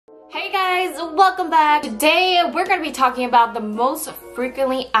guys, welcome back. Today we're going to be talking about the most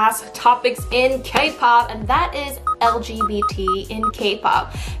frequently asked topics in K-pop, and that is LGBT in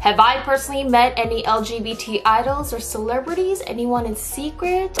K-pop. Have I personally met any LGBT idols or celebrities? Anyone in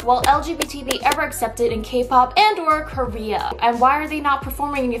secret? Will LGBT be ever accepted in K-pop and or Korea? And why are they not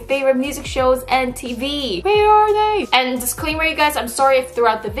performing in your favorite music shows and TV? Where are they? And disclaimer, you guys, I'm sorry if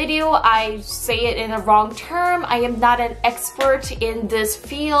throughout the video I say it in a wrong term. I am not an expert in this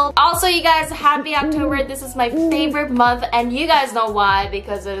field. Also, you guys, happy October. This is my favorite month, and you guys know why,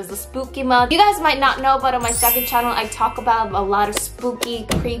 because it is the spooky month. You guys might not know, but on my second channel I talk about a lot of spooky,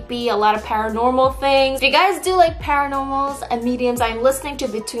 creepy, a lot of paranormal things. If you guys do like paranormals and mediums, I'm listening to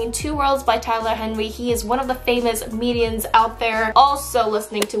Between Two Worlds by Tyler Henry. He is one of the famous mediums out there. Also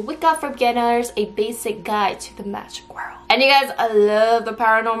listening to Wicca for Beginners, A Basic Guide to the Magic World. And you guys, I love the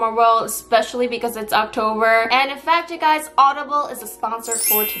paranormal world, especially because it's October. And in fact, you guys, Audible is a sponsor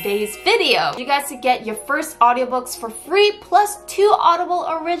for today's video. You guys can get your first audiobooks for free plus 2 Audible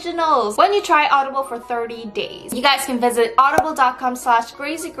originals when you try Audible for 30 days. You guys can visit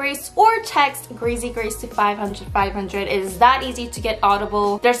audible.com/GrazyGrace or text GrazyGrace to 500. It is that easy to get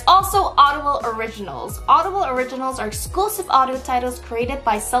Audible. There's also Audible Originals. Audible Originals are exclusive audio titles created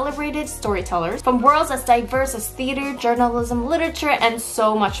by celebrated storytellers from worlds as diverse as theater, journalism, literature, and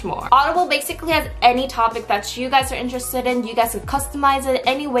so much more. Audible basically has any topic that you guys are interested in. You guys can customize it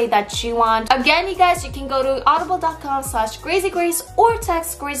any way that you want. Again, you guys, you can go to audible.com/GrazyGrace or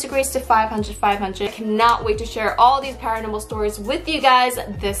text GrazyGrace to 500. I cannot wait to share all these paranormal stories with you guys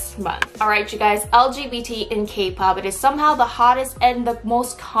this month. Alright, you guys, LGBT in K-pop. It is somehow the hottest and the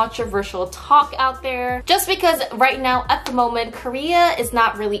most controversial talk out there. Just because right now, at the moment, Korea is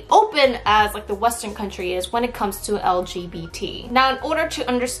not really open as like the Western country is when it comes to LGBT. Now, in order to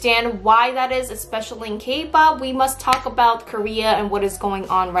understand why that is, especially in K-pop, we must talk about Korea and what is going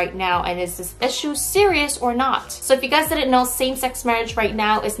on right now, and is this issue serious or not? So if you guys didn't know, same-sex marriage right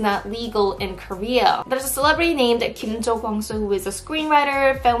now is not legal in Korea. There's a celebrity named Kim Jo-kwang-soo who is a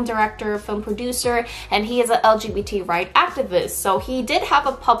screenwriter, film director, film producer, and he is an LGBT right activist. So he did have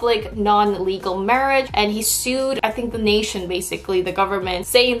a public non-legal marriage, and he sued, I think, the nation, basically the government,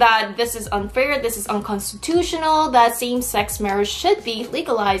 saying that this is unfair, this is unconstitutional, that same-sex marriage should be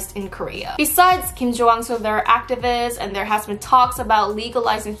legalized in Korea. Besides Kim Jo-kwang-soo, there are activists, and there has been talks about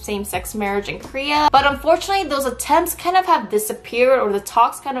legalizing same-sex marriage in Korea, but unfortunately those attempts kind of have disappeared, or the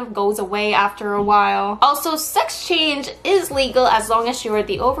talks kind of goes away after a while. Also, sex change is legal as long as you are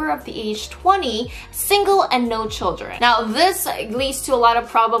over the age 20, single, and no children. Now, this leads to a lot of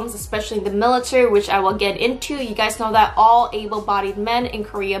problems, especially in the military, which I will get into. You guys know that all able-bodied men in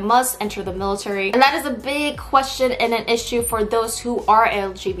Korea must enter the military, and that is a big question and an issue for those who are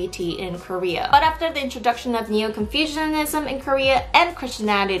LGBT in Korea. But after the introduction of Neo-Confucianism in Korea and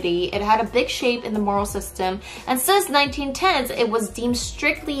Christianity, it had a big shape in the moral system, and since 1910s, it was deemed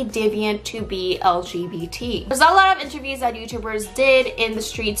strictly deviant to be LGBT. There's a lot of interviews that YouTubers did in the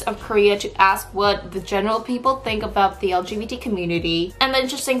streets of Korea to ask what the general people think about the LGBT community. And the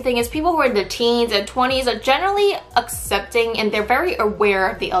interesting thing is, people who are in their teens and 20s are generally accepting, and they're very aware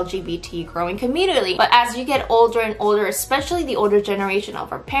of the LGBT growing community. But as you get older and older, especially the older generation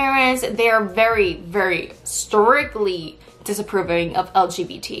of our parents, they are very strictly disapproving of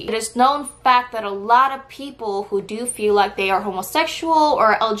LGBT. It is known fact that a lot of people who do feel like they are homosexual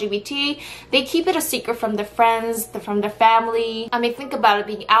or LGBT, they keep it a secret from their friends, from their family. I mean, think about it,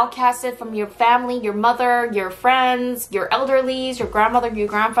 being outcasted from your family, your mother, your friends, your elderlies, your grandmother, your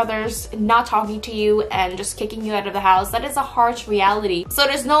grandfathers, not talking to you and just kicking you out of the house. That is a harsh reality. So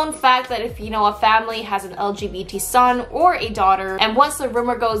it is known fact that if, you know, a family has an LGBT son or a daughter, and once the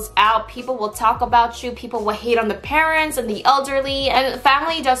rumor goes out, people will talk about you, people will hate on the parents and the elderly, and the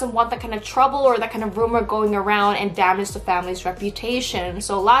family doesn't want that kind of trouble or that kind of rumor going around and damage the family's reputation.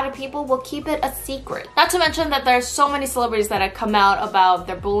 So a lot of people will keep it a secret. Not to mention that there's so many celebrities that have come out about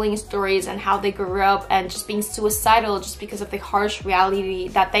their bullying stories and how they grew up and just being suicidal just because of the harsh reality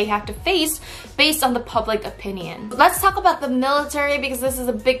that they have to face based on the public opinion. Let's talk about the military, because this is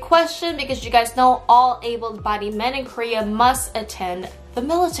a big question, because you guys know all able-bodied men in Korea must attend the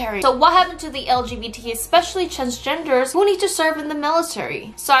military. So what happened to the LGBT, especially transgenders, who need to serve in the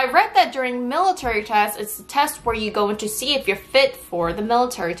military? So I read that during military tests, it's a test where you go in to see if you're fit for the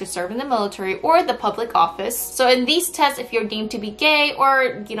military, to serve in the military or the public office. So in these tests, if you're deemed to be gay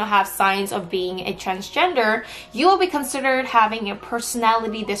or, you know, have signs of being a transgender, you will be considered having a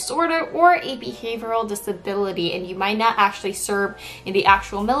personality disorder or a behavioral disability, and you might not actually serve in the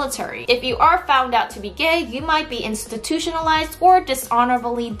actual military. If you are found out to be gay, you might be institutionalized or dishonored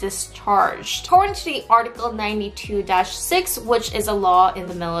honorably discharged. According to the Article 92-6, which is a law in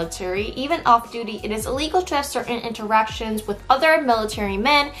the military, even off-duty, it is illegal to have certain interactions with other military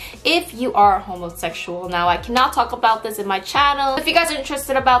men if you are homosexual. Now, I cannot talk about this in my channel. If you guys are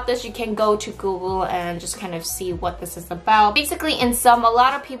interested about this, you can go to Google and just kind of see what this is about. Basically, in sum, a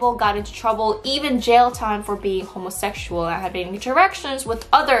lot of people got into trouble, even jail time, for being homosexual and having interactions with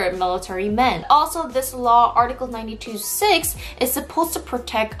other military men. Also, this law, Article 92-6, is supposed to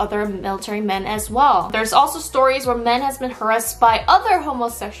protect other military men as well. There's also stories where men has been harassed by other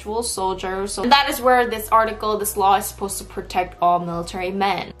homosexual soldiers, so that is where this article, this law, is supposed to protect all military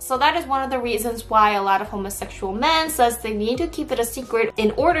men. So that is one of the reasons why a lot of homosexual men says they need to keep it a secret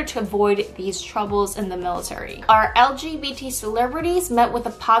in order to avoid these troubles in the military. Are LGBT celebrities met with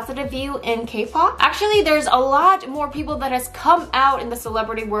a positive view in K-pop? Actually, there's a lot more people that has come out in the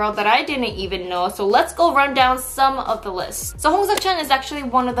celebrity world that I didn't even know, so let's go run down some of the list. So Hong Seok-chan is actually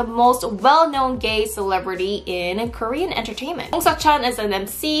one of the most well-known gay celebrity in Korean entertainment. Hong Seok-chan is an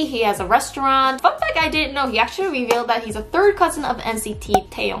MC, he has a restaurant. Fun fact I didn't know, he actually revealed that he's a third cousin of NCT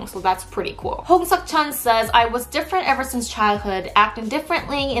Taeyong, so that's pretty cool. Hong Seok-chan says, I was different ever since childhood, acting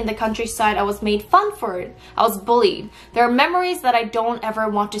differently in the countryside. I was made fun for it. I was bullied. There are memories that I don't ever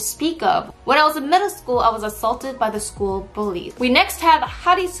want to speak of. When I was in middle school, I was assaulted by the school bullies. We next have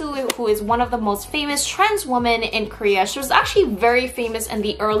Harisu, who is one of the most famous trans women in Korea. She was actually very famous in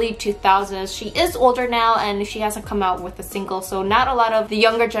the early 2000s. She is older now and she hasn't come out with a single, so not a lot of the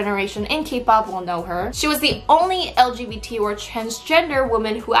younger generation in K-pop will know her. She was the only LGBT or transgender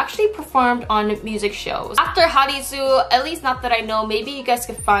woman who actually performed on music shows. After Harisu, at least not that I know, maybe you guys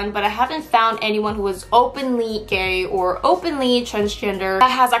could find, but I haven't found anyone who is openly gay or openly transgender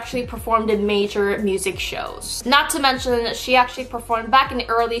that has actually performed in major music shows. Not to mention, she actually performed back in the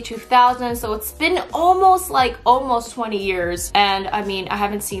early 2000s, so it's been almost 20 years, and I mean, I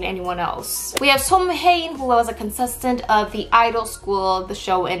haven't seen anyone else. We have Som Hae-in, who was a contestant of the Idol School, the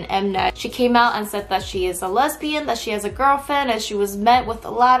show in Mnet. She came out and said that she is a lesbian, that she has a girlfriend, and she was met with a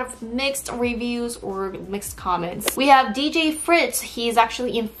lot of mixed reviews or mixed comments. We have DJ Fritz. He's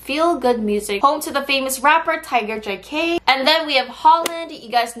actually in Feel Good Music, home to the famous rapper Tiger JK. And then we have Holland. You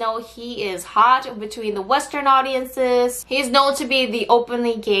guys know he is hot between the Western audiences. He is known to be the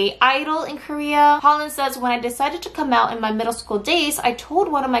openly gay idol in Korea. Holland says, when I decided to come out in my middle school days, I told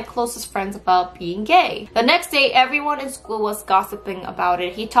one of my closest friends about being gay. The next day, everyone in school was gossiping about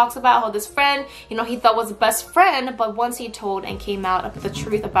it. He talks about how this friend, he thought was the best friend, but once he told and came out of the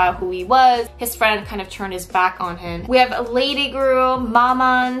truth about who he was, his friend kind of turned his back on him. We have Lady Guru,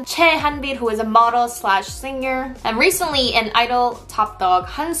 Maman, Chae Hanbit, who is a model slash singer. And recently, an idol top dog,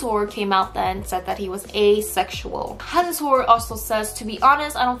 Hansor, came out then and said that he was asexual. Hansor also says, to be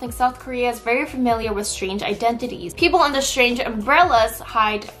honest, I don't think South Korea is very familiar with strange identities. People under strange umbrellas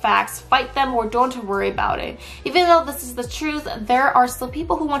hide facts, fight them, or don't worry about it. Even though this is the truth, there are still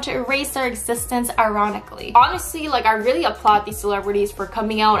people who want to erase their existence ironically. Honestly, I really applaud these celebrities for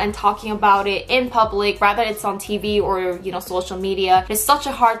coming out and talking about it in public, rather it's on TV or, social media. It's such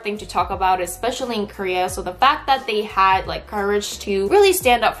a hard thing to talk about, especially in Korea. So the fact that they had courage to really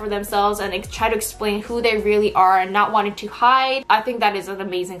stand up for themselves and try to explain who they really are and not wanting to hide, I think that is an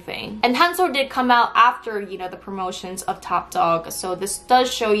amazing thing. And Hansor did come out after, the promotions of Top Dog. So this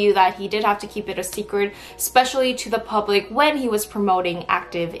does show you that he did have to keep it a secret, especially to the public when he was promoting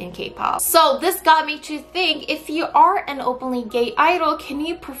active in K-pop. So this got me to think, if you are an openly gay idol, can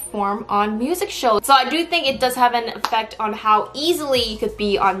you perform on music shows? So I do think it does have an effect on how easily you could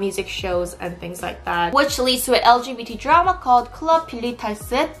be on music shows and things like that, which leads to an LGBT drama called Club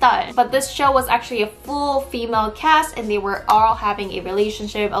Pilitalsetal. But this show was actually a full female cast and they were all having a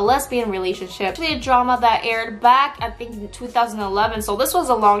relationship, a lesbian relationship. Actually a drama that aired back, I think, in 2011, so this was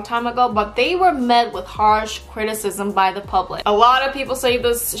a long time ago, but they were met with harsh criticism by the public. A lot of people say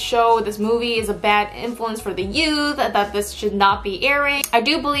this show, this movie is a bad influence for the youth, that this should not be airing. I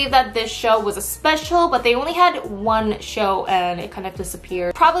do believe that this show was a special, but they only had one show and it kind of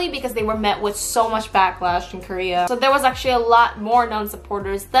disappeared. Probably because they were met with so much backlash in Korea. So there was actually a lot more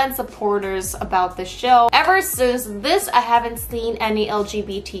non-supporters than supporters about this show. Ever since this, I haven't seen any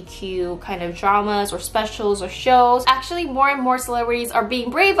LGBTQ kind of dramas or specials or shows. Actually, more and more celebrities are being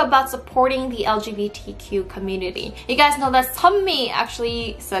brave about supporting the LGBTQ community. You guys know that Sunmi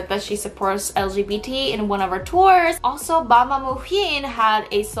actually said that she supports LGBT in one of her tours. Also, Mamamoo Hyun had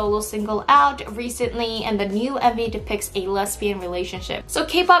a solo single out recently, and the new MV depicts a lesbian relationship. So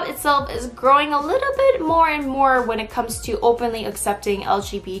K-pop itself is growing a little bit more and more when it comes to openly accepting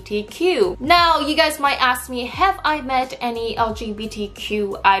LGBTQ. Now, you guys might ask me, have I met any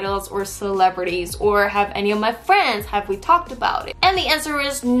LGBTQ idols or celebrities, or have any of my friends, have we talked about it? And the answer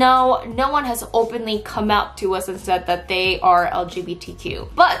is no, no one has openly come out to us and said that they are LGBTQ.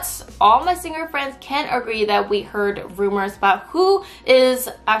 But all my singer friends can agree that we heard rumors about who is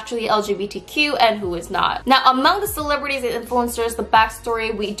actually LGBTQ and who is not. Now, among the celebrities and influencers, the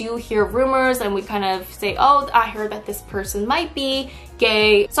backstory, we do hear rumors and we kind of say, oh, I heard that this person might be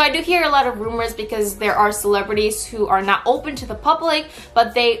gay. So I do hear a lot of rumors because there are celebrities who are not open to the public,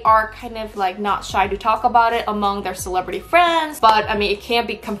 but they are kind of like not shy to talk about it among their celebrity friends. But I mean, it can't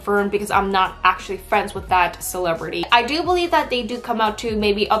be confirmed because I'm not actually friends with that celebrity. I do believe that they do come out to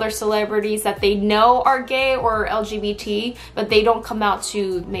maybe other celebrities that they know are gay or LGBT, but they don't come out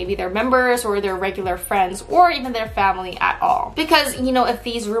to maybe their members or their regular friends or even their family at all. Because, you know, if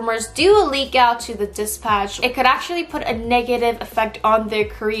these rumors do leak out to the dispatch, it could actually put a negative effect on their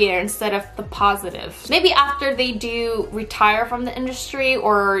career instead of the positive. Maybe after they do retire from the industry,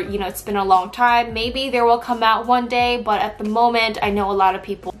 or, you know, it's been a long time, maybe they will come out one day, but at the moment, I know a lot of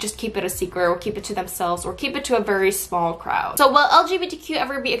people just keep it a secret or keep it to themselves or keep it to a very small crowd. So will LGBTQ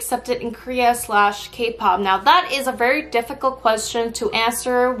ever be accepted in Korea/K-pop? Now, that is a very difficult question to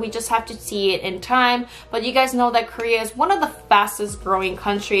answer. We just have to see it in time, but you guys know that Korea is one of the fastest growing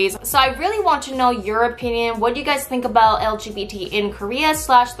countries. So I really want to know your opinion. What do you guys think about LGBT in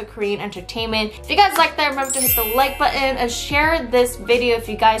Korea/the Korean entertainment? If you guys like that, remember to hit the like button and share this video if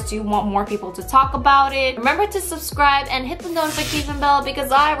you guys do want more people to talk about it. Remember to subscribe and hit the notification bell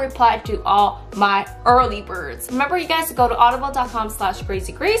because I reply to all my early birds. Remember, you guys, to go to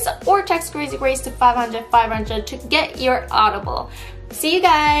audible.com/GrazyGrace or text GrazyGrace to 500 500 to get your Audible. See you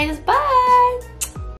guys. Bye.